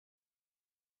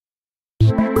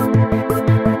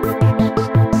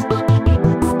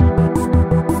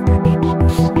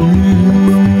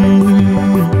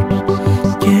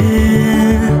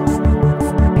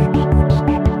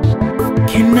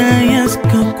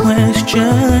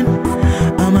religion.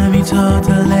 I might be taught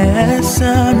a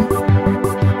lesson.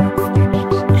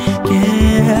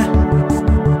 Yeah.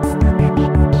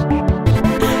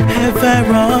 Have I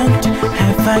wronged?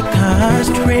 Have I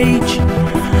caused rage?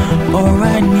 Or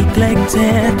I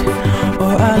neglected?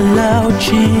 Or allowed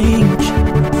change?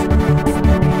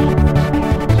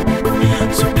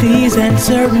 So please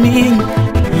answer me.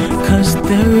 'Cause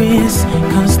there is,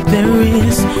 'cause there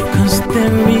is, 'cause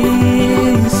there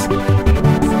is.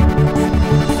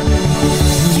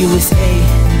 USA,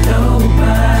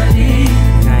 nobody.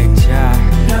 Nigeria,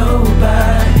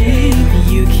 Nobody.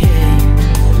 UK,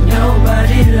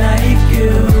 Nobody like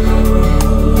you.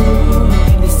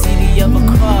 in the city of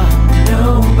Accra,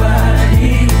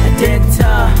 Nobody.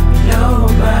 Delta,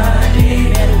 Nobody. no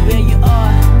matter where you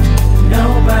are,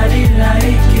 Nobody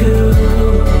like you.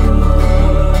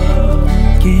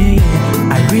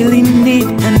 Yeah, I really need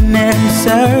an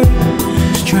answer.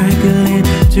 Struggling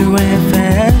to run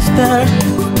faster.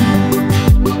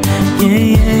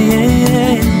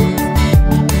 Yeah.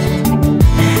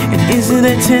 And is it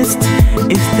a test?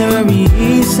 Is there a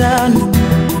reason?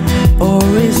 Or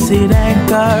is it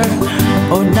anger?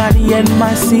 Or not yet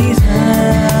my season?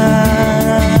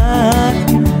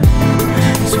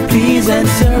 So please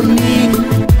answer me.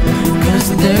 'Cause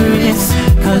there is,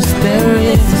 'cause there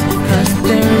is, 'cause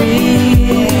there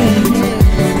is.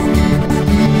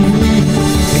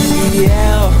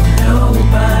 BL,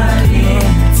 Nobody,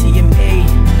 TMA,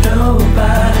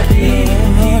 nobody,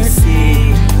 DC,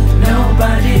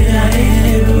 nobody like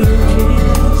you.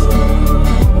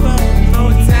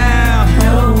 Motown,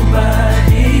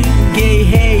 Nobody, Gay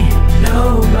Hey,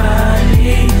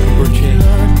 nobody,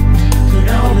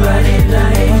 nobody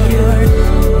like you.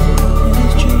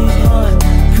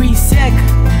 Pre-Sec,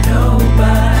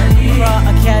 Nobody, Raw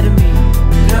Academy,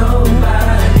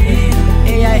 nobody,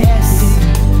 AIS,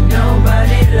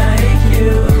 nobody like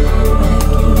you.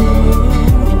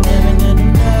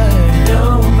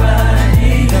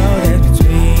 Nobody,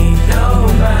 nobody,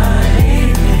 nobody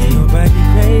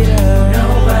greater.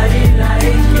 nobody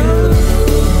like you.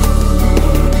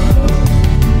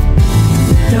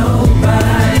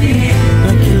 Nobody,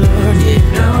 Thank you, Lord.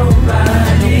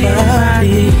 nobody,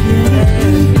 Nobody,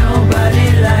 nobody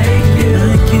like you.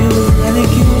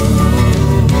 thank you.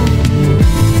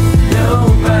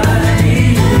 Nobody,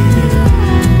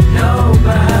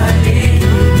 nobody,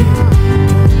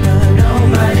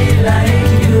 nobody like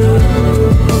you.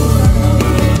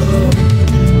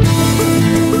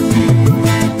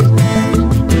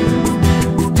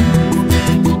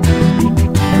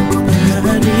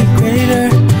 Nobody greater.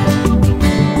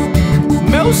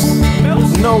 Mills?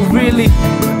 No, really.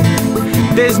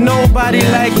 There's nobody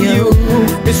like you.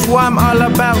 It's why I'm all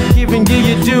about giving you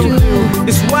your due.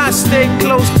 It's why I stay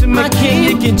close to my king.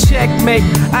 You can checkmate.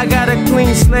 I got a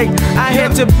clean slate. I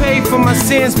had to pay for my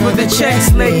sins, but the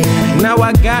check's late. Now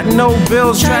I got no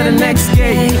bills. Try the next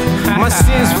gate. My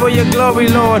sins for your glory,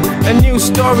 Lord. A new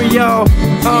story, y'all.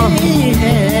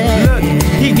 Look,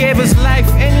 he gave us life.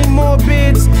 Any more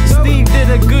bids? Steve